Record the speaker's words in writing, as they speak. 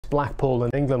Blackpool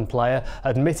and England player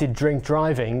admitted drink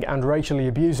driving and racially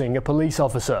abusing a police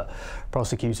officer.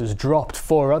 Prosecutors dropped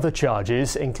 4 other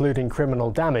charges, including criminal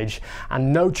damage,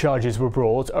 and no charges were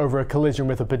brought over a collision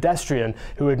with a pedestrian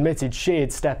who admitted she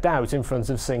had stepped out in front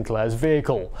of Sinclair's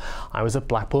vehicle. I was at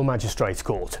Blackpool Magistrates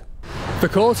Court. The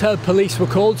court heard police were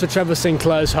called to Trevor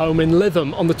Sinclair's home in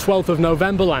Lytham on the 12th of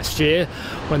November last year.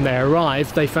 When they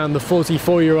arrived, they found the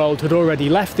 44-year-old had already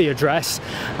left the address,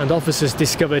 and officers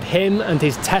discovered him and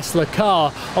his Tesla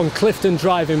car on Clifton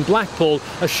Drive in Blackpool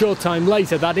a short time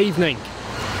later that evening.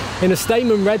 In a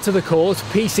statement read to the court,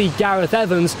 PC Gareth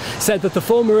Evans said that the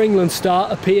former England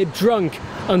star appeared drunk,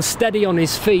 unsteady on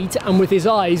his feet and with his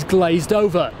eyes glazed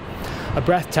over. A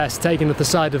breath test taken at the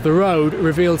side of the road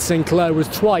revealed Sinclair was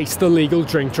twice the legal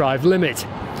drink-drive limit.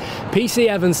 PC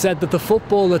Evans said that the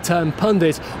footballer turned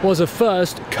pundit was at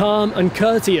first calm and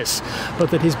courteous,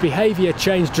 but that his behaviour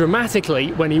changed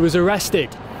dramatically when he was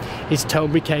arrested. His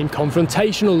tone became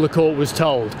confrontational, the court was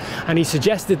told, and he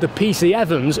suggested that PC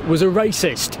Evans was a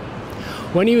racist.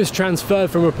 When he was transferred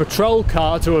from a patrol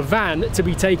car to a van to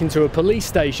be taken to a police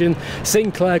station,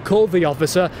 Sinclair called the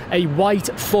officer a white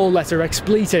 4-letter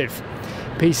expletive.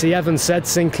 PC Evans said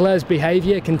Sinclair's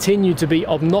behaviour continued to be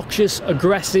obnoxious,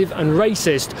 aggressive and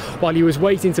racist while he was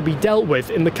waiting to be dealt with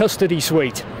in the custody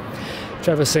suite.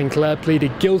 Trevor Sinclair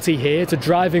pleaded guilty here to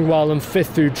driving while unfit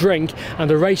through drink and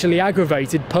a racially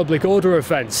aggravated public order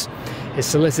offence. His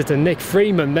solicitor Nick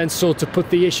Freeman then sought to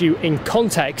put the issue in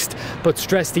context, but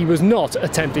stressed he was not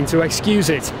attempting to excuse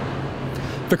it.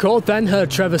 The court then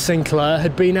heard Trevor Sinclair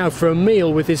had been out for a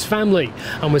meal with his family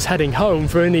and was heading home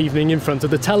for an evening in front of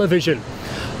the television.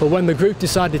 But when the group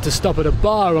decided to stop at a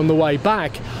bar on the way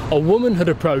back, a woman had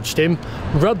approached him,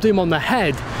 rubbed him on the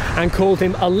head and called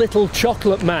him a little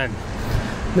chocolate man.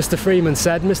 Mr. Freeman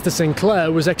said Mr. Sinclair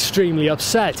was extremely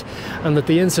upset and that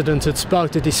the incident had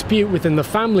sparked a dispute within the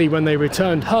family when they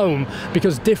returned home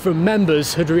because different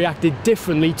members had reacted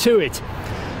differently to it.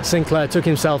 Sinclair took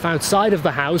himself outside of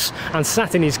the house and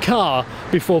sat in his car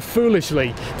before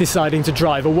foolishly deciding to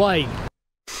drive away.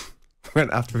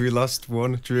 Went after we lost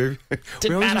one, Drew.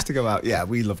 We always used to go out. Yeah,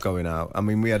 we love going out. I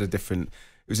mean, we had it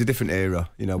was a different era.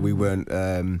 You know, we weren't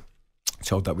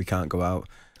told that we can't go out.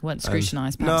 Weren't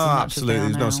scrutinised. No, absolutely.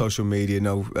 There's no social media,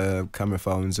 no camera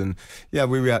phones, and yeah,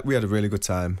 we had a really good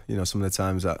time. You know, some of the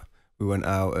times that we went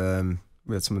out,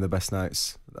 we had some of the best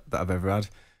nights that I've ever had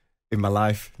in my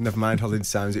life. Never mind holiday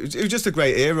times. It was just a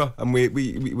great era, and we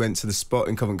went to the Spot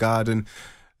in Covent Garden.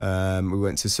 We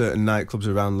went to certain nightclubs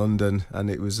around London, and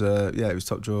it was it was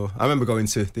top drawer. I remember going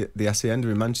to the Hacienda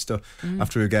in Manchester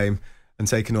after a game and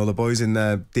taking all the boys in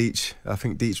there. I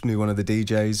think Deech knew one of the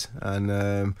DJs,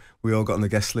 and we all got on the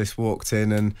guest list, walked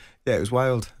in, and yeah, it was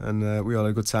wild, and we all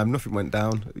had a good time. Nothing went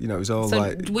down, you know. It was all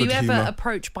like. Were you good ever humour.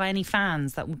 Approached by any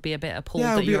fans that would be a bit appalled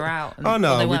that you were out? And, oh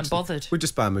no, they weren't bothered. We'd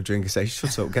just buy them a drink and say,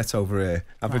 "Shut up, get over here,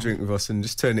 have a drink with us," and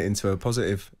just turn it into a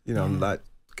positive. You know, like.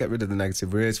 Get rid of the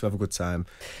negative. We're here to have a good time.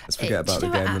 Let's forget about the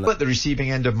game. At the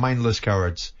receiving end of mindless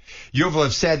cowards. Yeovil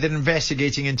have said they're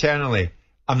investigating internally.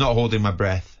 I'm not holding my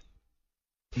breath.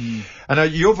 And a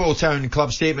Yeovil Town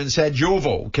Club statement said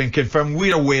Yeovil can confirm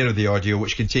we're aware of the audio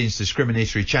which contains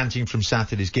discriminatory chanting from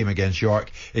Saturday's game against York,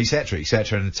 etc.,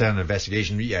 etc. An internal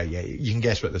investigation. Yeah, you can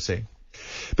guess what they're saying.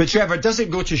 But Trevor, does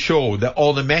it go to show that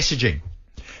all the messaging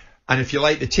and, if you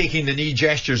like, the taking the knee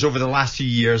gestures over the last few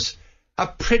years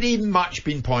have pretty much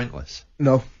been pointless?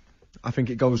 No, I think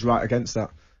it goes right against that.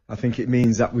 I think it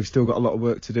means that we've still got a lot of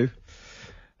work to do.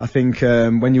 I think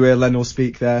when you hear Leno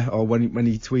speak there, or when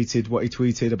he tweeted what he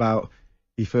tweeted about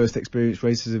he first experienced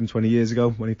racism 20 years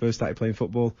ago when he first started playing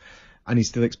football, and he's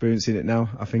still experiencing it now,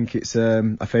 I think it's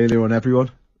a failure on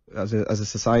everyone as a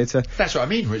society. That's what I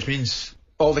mean, which means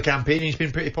all the campaigning's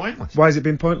been pretty pointless. Why has it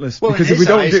been pointless? Well, because if we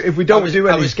don't do anything,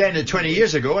 I was getting it 20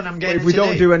 years ago, and I'm getting it today. If we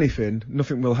don't do anything,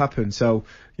 nothing will happen. So,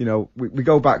 you know, we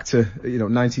go back to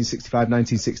 1965,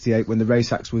 1968 when the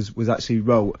Race Act was actually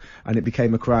wrote, and it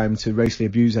became a crime to racially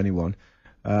abuse anyone.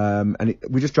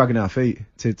 We're just dragging our feet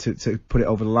to put it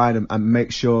over the line and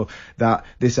make sure that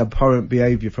this abhorrent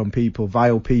behaviour from people,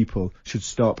 vile people, should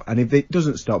stop. And if it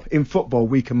doesn't stop, in football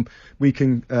we can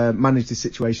manage the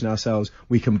situation ourselves.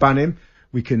 We can ban him.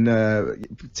 We can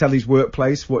tell his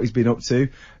workplace what he's been up to.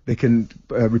 They can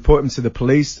report him to the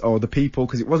police or the people,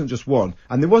 because it wasn't just one.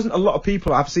 And there wasn't a lot of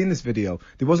people. I've seen this video.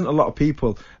 There wasn't a lot of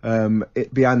people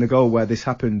behind the goal where this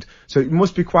happened. So it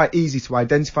must be quite easy to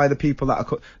identify the people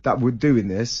that were doing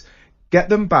this, get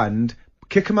them banned,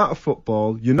 kick them out of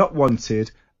football. You're not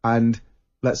wanted, and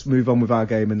let's move on with our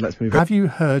game and let's move on. Have you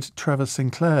heard Trevor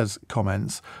Sinclair's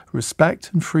comments?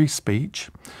 Respect and free speech.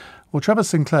 Well, Trevor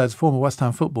Sinclair's former West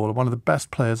Ham footballer, one of the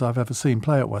best players I've ever seen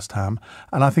play at West Ham,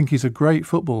 and I think he's a great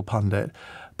football pundit.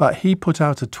 But he put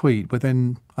out a tweet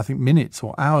within, I think, minutes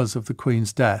or hours of the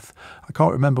Queen's death. I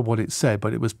can't remember what it said,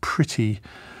 but it was pretty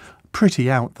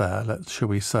out there, shall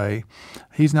we say.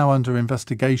 He's now under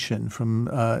investigation from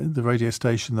the radio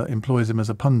station that employs him as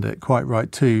a pundit, quite right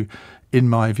too, in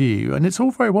my view. And it's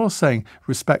all very well saying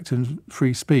respect and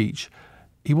free speech.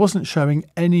 He wasn't showing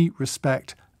any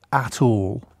respect at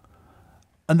all.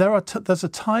 And there's a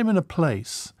time and a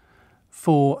place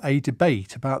for a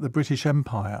debate about the British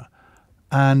Empire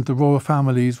and the royal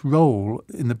family's role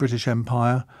in the British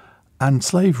Empire and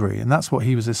slavery. And that's what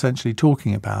he was essentially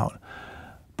talking about.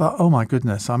 But, oh my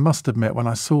goodness, I must admit, when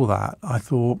I saw that, I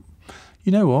thought,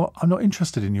 you know what, I'm not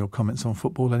interested in your comments on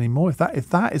football anymore. If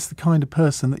that is the kind of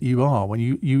person that you are, when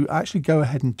you actually go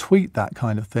ahead and tweet that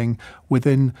kind of thing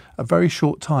within a very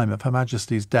short time of Her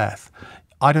Majesty's death,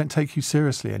 I don't take you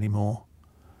seriously anymore.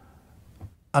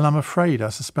 And I'm afraid, I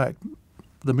suspect,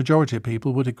 the majority of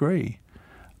people would agree.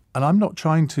 And I'm not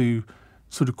trying to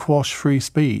sort of quash free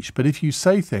speech, but if you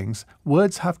say things,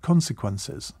 words have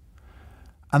consequences.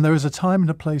 And there is a time and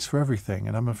a place for everything,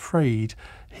 and I'm afraid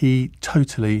he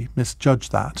totally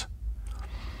misjudged that.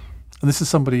 And this is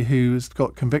somebody who's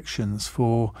got convictions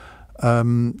for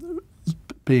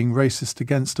being racist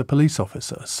against a police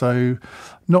officer. So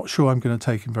not sure I'm going to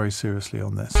take him very seriously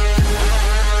on this.